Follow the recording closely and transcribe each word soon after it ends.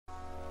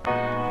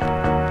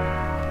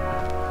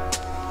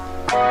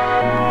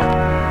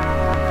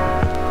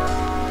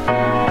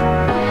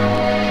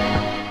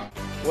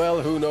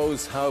who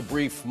knows how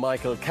brief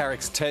Michael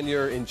Carrick's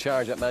tenure in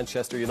charge at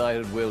Manchester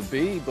United will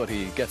be, but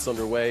he gets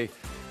underway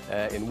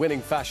in winning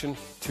fashion.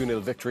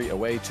 2-0 victory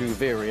away to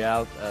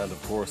Villarreal, and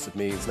of course it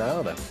means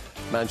now that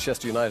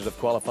Manchester United have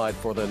qualified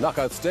for the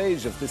knockout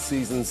stage of this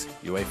season's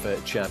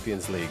UEFA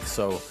Champions League.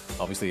 So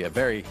obviously a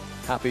very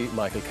happy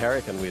Michael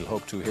Carrick, and we'll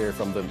hope to hear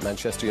from the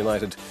Manchester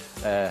United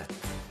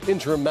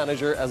interim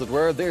manager, as it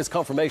were. There's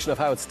confirmation of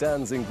how it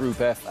stands in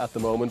Group F at the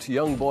moment.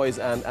 Young Boys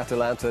and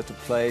Atalanta to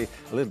play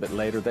a little bit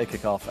later. They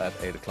kick off at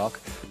 8 o'clock.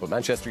 But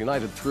Manchester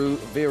United through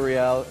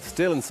Villarreal,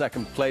 still in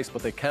second place,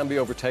 but they can be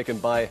overtaken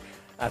by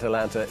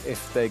Atalanta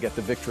if they get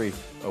the victory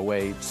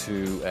away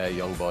to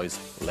Young Boys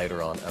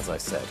later on, as I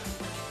said.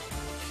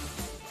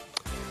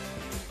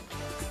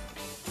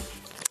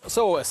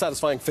 So, a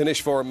satisfying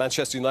finish for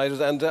Manchester United,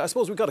 and I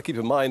suppose we've got to keep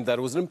in mind that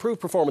it was an improved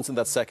performance in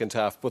that second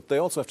half, but they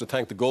also have to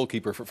thank the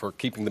goalkeeper for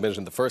keeping them in it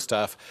in the first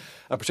half,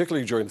 and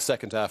particularly during the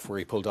second half where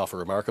he pulled off a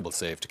remarkable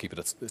save to keep it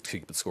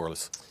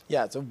scoreless.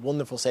 Yeah, it's a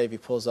wonderful save he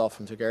pulls off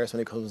from Tavares when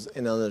he comes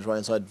in on the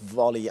right side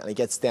volley and he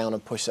gets down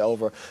and pushes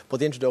over. But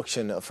the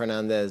introduction of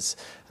Fernandes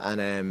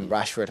and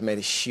Rashford made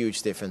a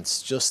huge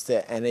difference. Just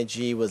the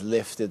energy was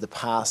lifted, the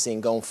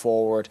passing, going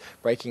forward,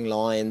 breaking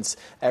lines,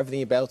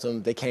 everything about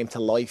them, they came to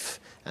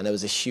life. And there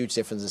was a huge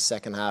difference in the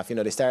second half. You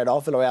know, they started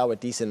off Villarreal with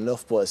decent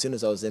enough, but as soon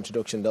as there was the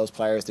introduction of those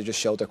players, they just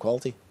showed their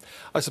quality.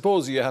 I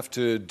suppose you have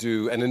to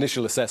do an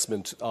initial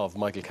assessment of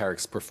Michael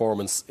Carrick's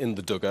performance in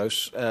the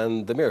dugout,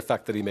 and the mere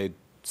fact that he made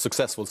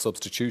successful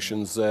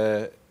substitutions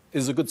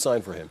is a good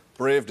sign for him.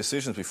 Brave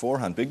decisions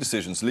beforehand, big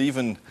decisions,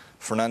 leaving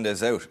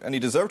Fernandes out. And he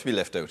deserved to be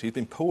left out. He's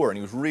been poor, and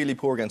he was really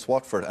poor against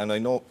Watford. And I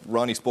know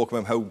Ronnie spoke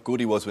about how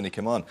good he was when he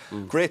came on.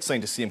 Great sign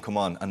to see him come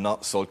on and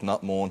not sulk,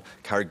 not moan.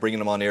 Carrick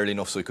bringing him on early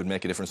enough so he could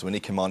make a difference. When he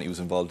came on, he was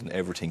involved in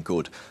everything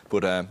good.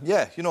 But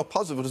yeah, you know,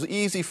 positive. It was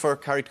easy for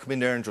Carrick to come in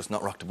there and just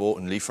not rock the boat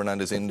and leave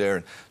Fernandes in there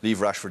and leave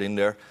Rashford in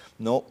there.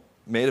 No,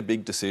 made a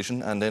big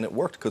decision, and then it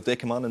worked because they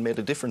came on and made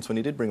a difference when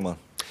he did bring him on.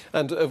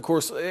 And of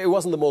course, it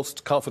wasn't the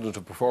most confident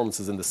of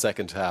performances in the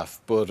second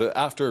half, but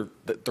after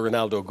the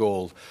Ronaldo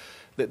goal,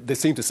 they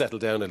seemed to settle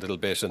down a little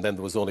bit, and then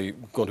there was only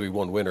going to be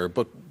one winner.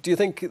 But do you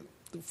think,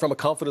 from a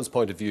confidence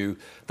point of view,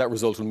 that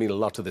result will mean a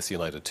lot to this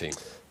United team?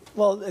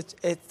 Well,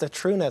 they're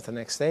through now to the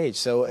next stage,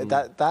 so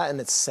that in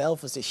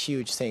itself is a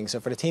huge thing. So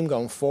for the team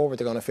going forward,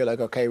 they're going to feel like,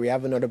 okay, we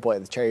have another bite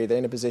of the cherry. They're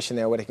in a position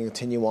there where they can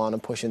continue on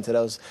and push into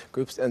those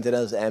groups, into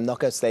those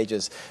knockout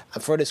stages.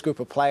 And for this group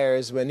of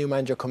players, with a new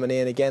manager coming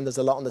in, again, there's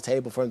a lot on the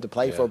table for them to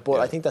play for. But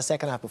I think that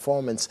second half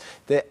performance,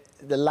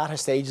 the latter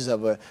stages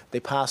of it,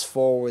 they passed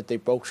forward, they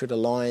broke through the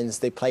lines,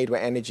 they played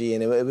with energy,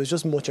 and it was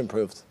just much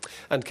improved.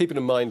 And keeping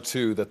in mind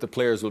too that the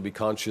players will be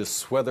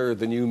conscious whether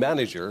the new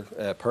manager,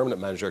 permanent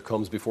manager,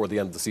 comes before the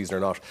end of the season or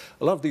not.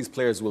 A lot of these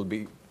players will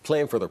be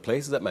playing for their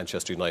places at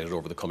Manchester United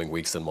over the coming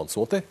weeks and months,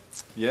 won't they?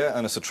 Yeah,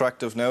 and it's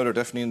attractive now. They're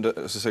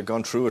definitely, as I said,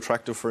 gone through,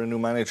 attractive for a new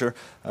manager.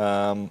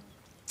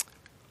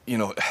 You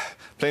know,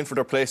 playing for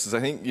their places, I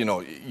think, you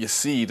know, you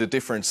see the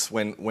difference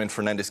when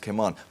Fernandes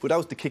came on.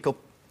 Without the kick-up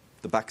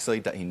the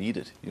backside that he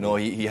needed. You know,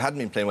 he hadn't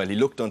been playing well. He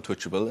looked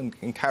untouchable,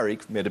 and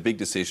Carrick made a big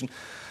decision.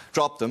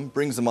 Dropped them,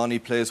 brings them on, he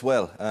plays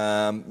well.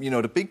 You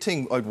know, the big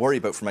thing I'd worry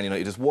about for Man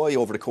United is why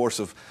over the course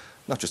of,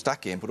 not just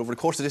that game, but over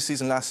the course of this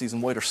season, last season,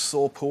 why they're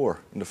so poor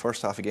in the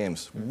first half of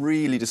games.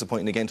 Really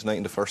disappointing again tonight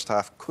in the first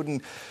half.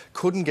 Couldn't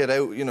get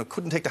out, you know,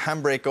 couldn't take the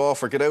handbrake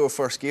off or get out of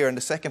first gear. In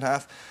the second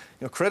half,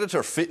 you know, credit to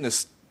our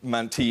fitness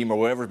team or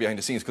whatever behind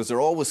the scenes, because they're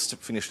always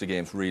finish the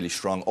games really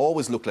strong,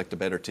 always look like the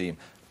better team.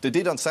 They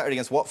did on Saturday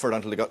against Watford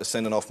until they got the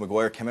sending off.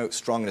 Maguire came out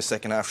strong in the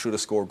second half, should have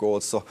scored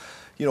goals. So,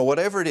 you know,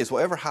 whatever it is,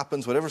 whatever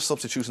happens, whatever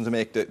substitutions they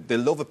make, they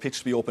love a pitch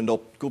to be opened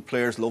up. Good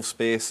players love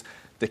space.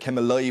 They come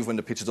alive when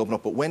the pitch is opened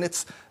up. But when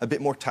it's a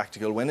bit more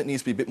tactical, when it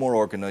needs to be a bit more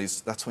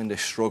organised, that's when they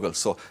struggle.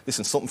 So,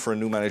 listen, something for a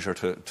new manager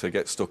to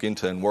get stuck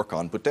into and work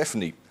on. But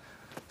definitely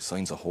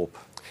signs of hope.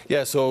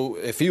 Yeah, so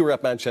if you were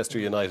at Manchester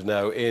United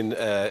now in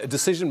a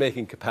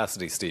decision-making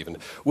capacity, Stephen,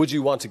 would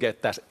you want to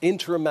get that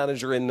interim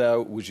manager in now?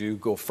 Would you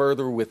go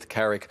further with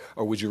Carrick,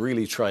 or would you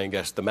really try and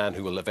get the man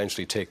who will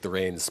eventually take the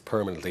reins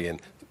permanently in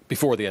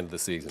before the end of the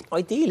season?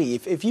 Ideally,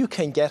 if you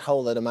can get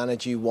hold of the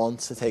manager you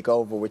want to take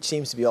over, which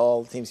seems to be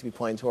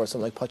pointing towards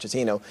something like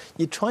Pochettino,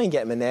 you try and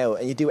get him in now,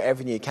 and you do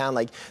everything you can.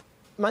 Like,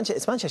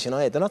 it's Manchester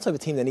United. They're not the type of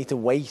team that need to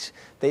wait.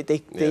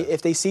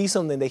 If they see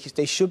something,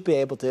 they should be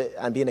able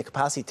to and be in a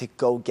capacity to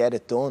go get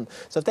it done.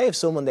 So if they have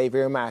someone they've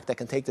earmarked that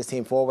can take this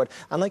team forward,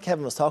 and like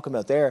Kevin was talking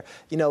about there,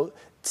 you know,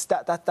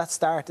 that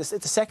start, it's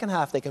the second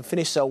half, they can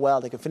finish so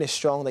well, they can finish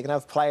strong, they can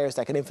have players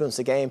that can influence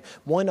the game.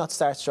 Why not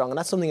start strong? And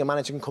that's something a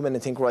manager can come in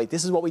and think, right,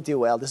 this is what we do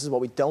well, this is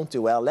what we don't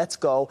do well, let's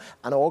go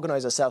and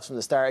organise ourselves from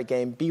the start of the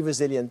game, be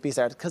resilient, be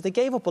started. Because they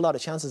gave up a lot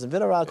of chances, and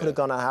Villarreal could have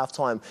gone at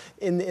half-time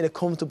in a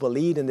comfortable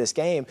lead in this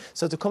game.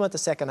 So to come at the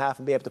second half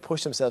and be able to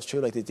push themselves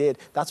through like they did,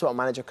 that's what a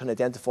manager can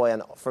identify.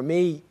 And for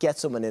me, get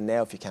someone in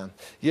now if you can.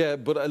 Yeah,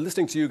 but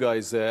listening to you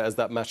guys as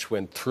that match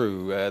went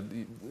through,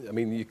 I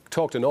mean, you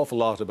talked an awful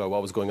lot about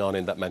what was going on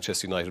in that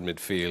Manchester United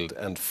midfield,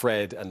 and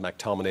Fred and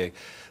McTominay,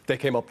 they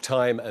came up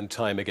time and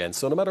time again.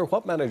 So no matter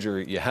what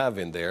manager you have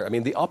in there, I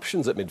mean, the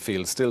options at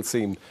midfield still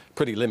seem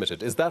pretty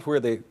limited. Is that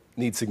where they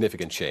need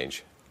significant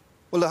change?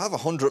 Well, they have a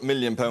 £100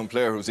 million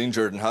player who's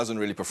injured and hasn't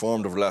really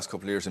performed over the last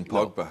couple of years in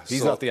Pogba. No,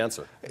 he's not the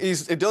answer.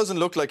 It doesn't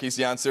look like he's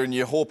the answer, and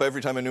you hope every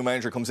time a new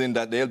manager comes in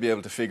that they'll be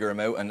able to figure him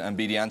out and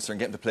be the answer and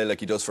get him to play like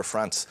he does for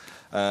France.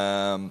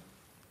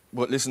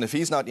 But listen, if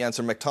he's not the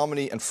answer,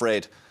 McTominay and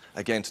Fred,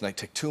 again tonight,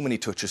 take too many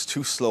touches,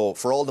 too slow.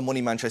 For all the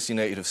money Manchester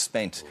United have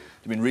spent,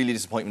 they've been really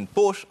disappointing.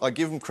 But I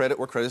give them credit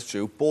where credit's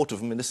due. Both of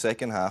them in the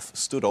second half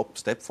stood up,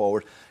 stepped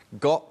forward,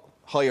 got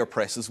higher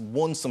presses,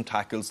 won some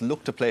tackles,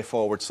 looked to play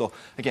forward. So,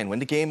 again, when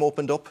the game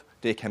opened up,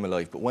 they came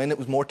alive. But when it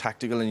was more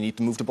tactical and you need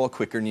to move the ball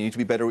quicker and you need to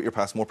be better with your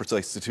pass, more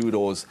precise, the two of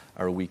those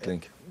are a weak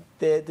link.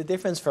 The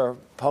difference for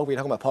Pogba, you're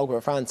talking about Pogba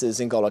for France, is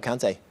N'Golo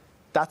Kante.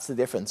 That's the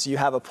difference. You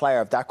have a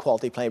player of that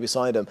quality playing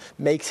beside him,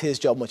 makes his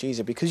job much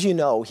easier because you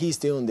know he's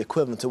doing the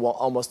equivalent to what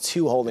almost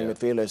two holding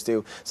midfielders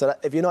do. So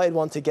that if United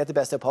want to get the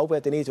best of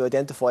Pogba, they need to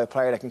identify a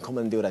player that can come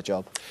in and do that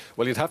job.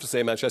 Well, you'd have to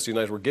say Manchester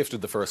United were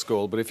gifted the first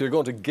goal, but if you're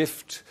going to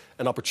gift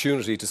an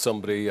opportunity to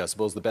somebody, I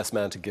suppose the best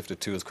man to gift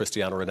it to is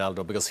Cristiano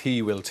Ronaldo, because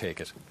he will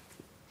take it.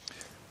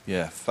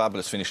 Yeah,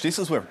 fabulous finish. This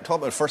is where, talk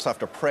about first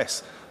after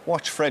press.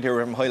 Watch Fred here,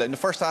 I'm highlighting. In the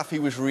first half, he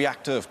was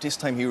reactive. This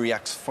time, he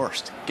reacts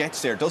first.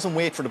 Gets there, doesn't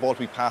wait for the ball to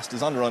be passed.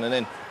 He's on the run and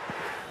in.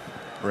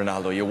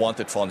 Ronaldo, you want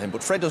it from him.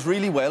 But Fred does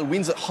really well,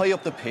 wins it high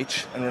up the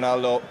pitch. And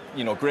Ronaldo,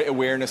 you know, great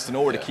awareness to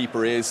know where the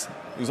keeper is.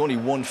 There was only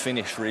one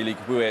finish, really.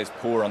 Gueye is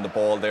poor on the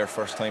ball there.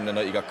 First time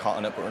tonight, he got caught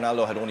on it. But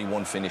Ronaldo had only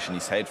one finish in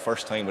his head.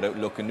 First time without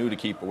looking, knew the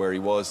keeper where he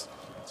was.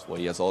 That's why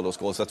he has all those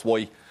goals. That's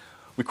why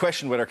we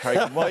questioned whether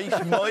Carrick might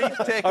take him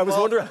I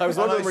was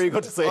wondering where you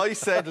got to say. I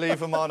said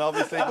leave him on,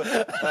 obviously.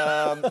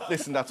 But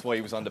listen, that's why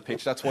he was on the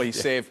pitch. That's why he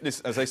saved.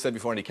 This, as I said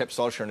before, and he kept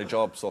Solskjaer in the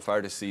job so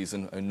far this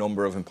season. A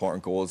number of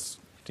important goals.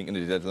 I think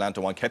in the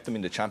Atlanta one kept them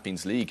in the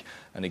Champions League,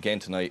 and again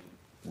tonight,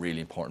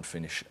 really important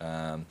finish.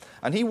 And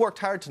he worked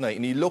hard tonight,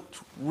 and he looked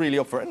really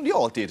up for it. And they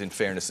all did, in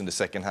fairness, in the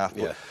second half.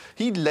 But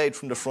he led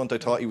from the front. I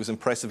thought he was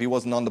impressive. He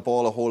wasn't on the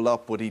ball a whole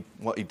lot, but he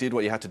did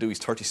what he had to do. He's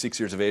 36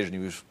 years of age, and he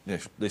was,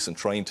 listen,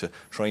 trying to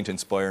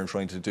inspire and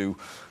trying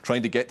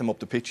to get them up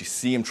the pitch. You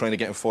see him trying to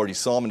get him forward. You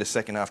saw him in the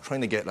second half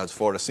trying to get lads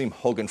forward. I see him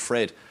hugging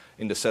Fred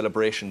in the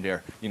celebration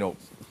there. You know,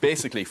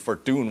 basically for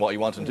doing what he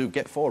wanted to do,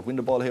 get forward, win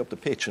the ball high up the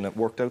pitch, and it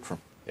worked out for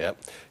him. Yeah,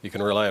 you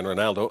can rely on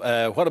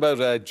Ronaldo. What about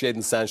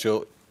Jadon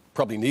Sancho?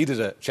 Probably needed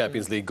a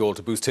Champions League goal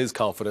to boost his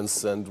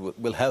confidence and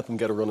will help him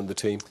get a run in the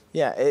team.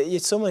 Yeah,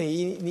 it's someone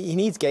he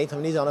needs game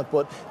time, he's on it,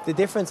 but the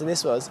difference in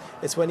this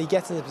it's when he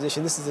gets in the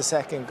position, this is the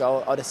second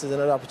goal, this is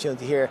another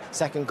opportunity here,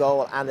 second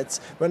goal, and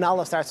it's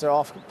Ronaldo starts it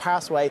off,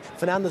 pass away,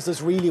 Fernandes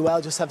does really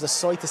well, just has the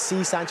sight to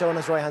see Sancho on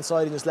his right hand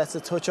side and just lets the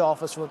touch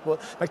off us,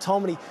 but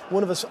McTominay,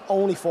 one of his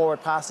only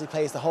forward passes he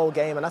plays the whole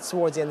game, and that's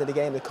towards the end of the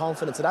game, the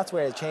confidence, so that's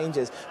where it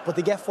changes, but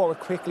they get forward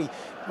quickly.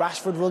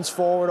 Rashford runs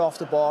forward off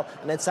the ball,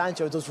 and then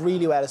Sancho does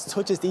really well. His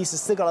touch is decent,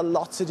 still got a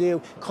lot to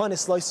do, kind of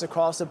slices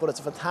across it, but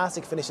it's a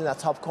fantastic finish in that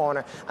top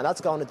corner, and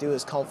that's going to do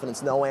his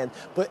confidence no end.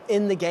 But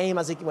in the game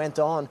as it went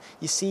on,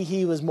 you see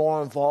he was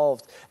more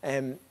involved.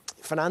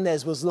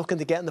 Fernandes was looking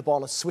to get in the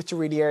ball and switch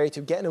really early to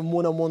getting in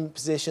one-on-one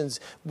positions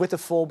with the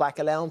full-back,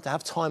 allow him to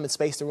have time and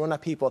space to run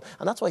at people,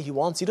 and that's what he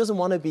wants. He doesn't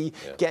want to be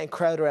getting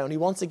crowded around. He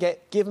wants to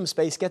give him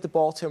space, get the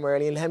ball to him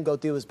early and let him go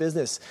do his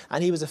business,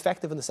 and he was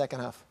effective in the second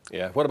half.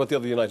 Yeah, what about the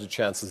other United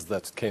chances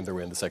that came their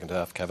way in the second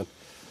half, Kevin?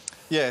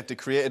 Yeah, they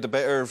created the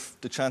better of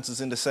the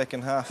chances in the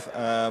second half.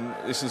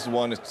 This is the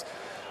one,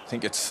 I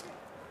think it's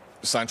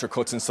Sancho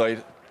cuts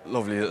inside.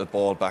 Lovely little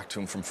ball back to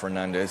him from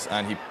Fernandes,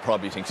 and he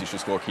probably thinks he should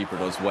score. Keeper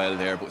does well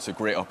there, but it's a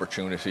great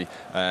opportunity.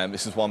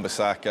 This is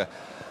Wan-Bissaka.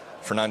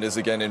 Fernandes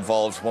again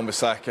involved.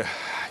 Wan-Bissaka,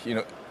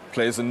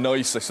 plays a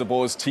nice, I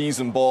suppose,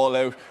 teasing ball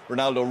out.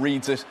 Ronaldo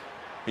reads it.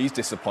 He's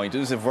disappointed. It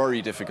was a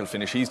very difficult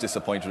finish. He's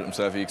disappointed with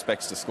himself. He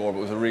expects to score, but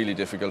it was a really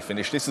difficult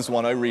finish. This is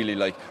one I really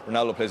like.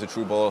 Ronaldo plays a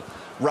through ball.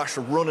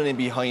 Rashford running in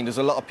behind. There's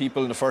a lot of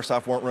people in the first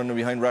half weren't running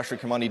behind. Rashford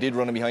came on. He did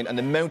run in behind. And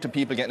the amount of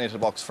people getting into the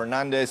box.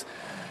 Fernandes,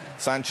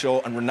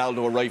 Sancho and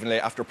Ronaldo arriving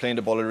late after playing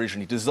the ball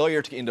originally.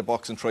 Desire to get in the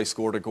box and try to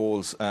score the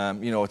goals.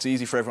 It's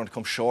easy for everyone to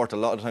come short. A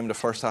lot of the time in the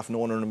first half, no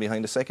one running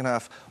behind. The second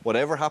half,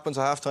 whatever happens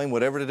at half time,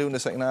 whatever they do in the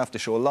second half, they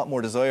show a lot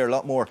more desire, a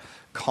lot more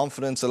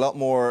confidence, a lot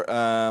more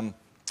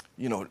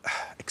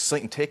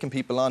exciting, taking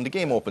people on. The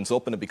game opens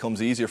up and it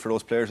becomes easier for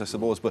those players, I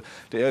suppose. But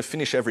they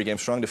finish every game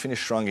strong. They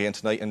finished strong again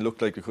tonight and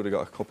looked like they could have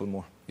got a couple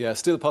more. Yeah,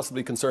 still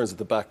possibly concerns at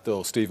the back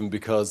though, Stephen,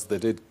 because they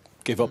did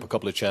give up a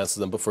couple of chances,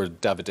 and but for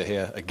David De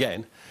Gea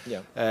again,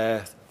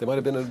 they might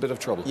have been in a bit of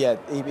trouble. Yeah,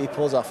 he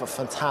pulls off a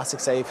fantastic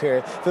save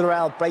here.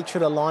 Villarreal break through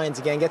the lines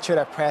again, get through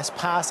that press,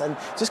 pass, and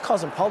just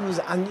causing problems.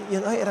 And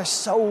United are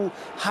so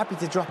happy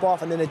to drop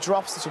off, and then it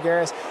drops to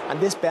Trigueros, and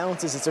this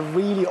bounces. It's a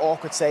really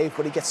awkward save,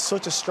 but he gets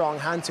such a strong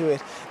hand to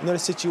it. Another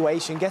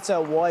situation, gets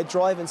out wide,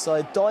 drive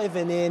inside,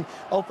 diving in,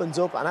 opens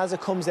up, and as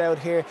it comes out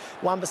here,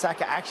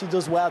 Wan-Bissaka actually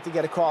does well to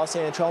get across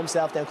here and throw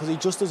himself down because he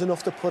just does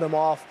enough to put him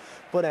off.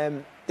 But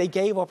they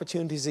gave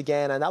opportunities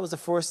again, and that was the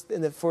first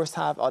in the first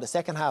half or the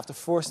second half, the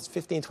first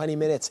 15-20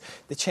 minutes.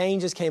 The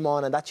changes came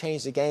on, and that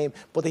changed the game.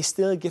 But they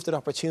still gifted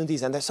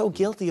opportunities, and they're so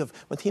guilty of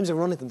when teams are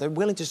running them. They're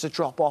willing just to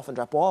drop off and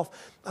drop off.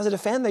 As a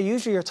defender,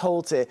 usually you're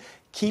told to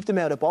keep them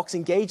out of the box,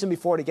 engage them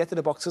before they get to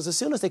the box, because as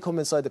soon as they come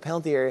inside the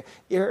penalty area,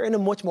 you're in a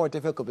much more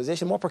difficult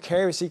position, more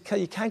precarious. You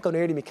can't go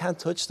near them, you can't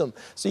touch them.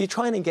 So you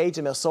try and engage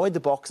them outside the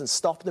box and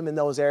stop them in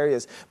those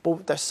areas,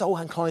 but they're so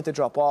inclined to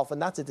drop off,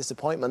 and that's a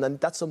disappointment,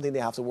 and that's something they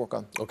have to work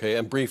on. OK,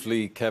 and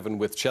briefly, Kevin,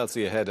 with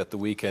Chelsea ahead at the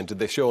weekend, did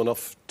they show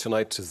enough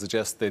tonight to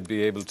suggest they'd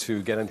be able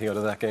to get anything out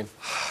of that game?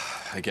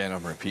 Again,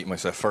 I'm repeating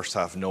myself. First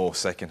half, no.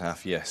 Second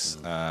half, yes.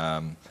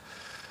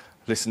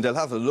 Listen, they'll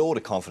have a load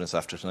of confidence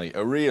after tonight.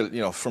 A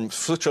real, from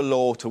such a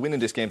low to winning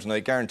this game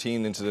tonight,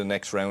 guaranteeing into the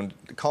next round.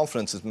 The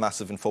confidence is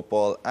massive in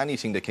football.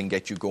 Anything that can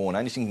get you going,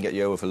 anything can get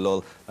you out of a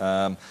lull.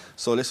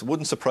 So listen,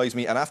 wouldn't surprise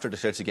me. And after the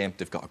Chelsea game,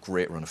 they've got a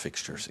great run of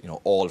fixtures.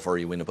 All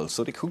very winnable.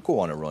 So they could go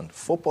on a run.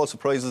 Football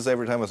surprises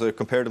every time. As I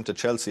compared them to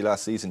Chelsea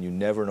last season, you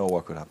never know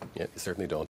what could happen. Yeah, you certainly don't.